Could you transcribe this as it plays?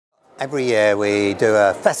Every year we do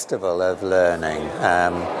a festival of learning.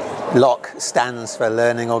 LOC stands for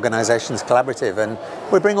Learning Organisations Collaborative, and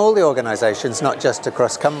we bring all the organisations, not just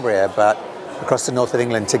across Cumbria, but across the north of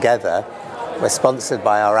England together. We're sponsored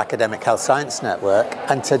by our Academic Health Science Network,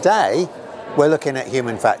 and today we're looking at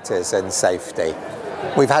human factors and safety.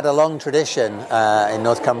 We've had a long tradition in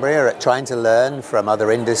North Cumbria at trying to learn from other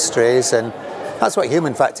industries, and that's what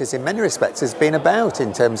human factors in many respects has been about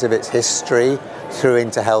in terms of its history through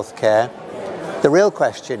into healthcare. The real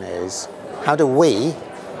question is, how do we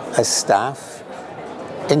as staff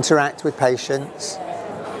interact with patients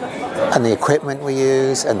and the equipment we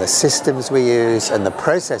use and the systems we use and the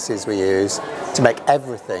processes we use to make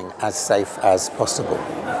everything as safe as possible?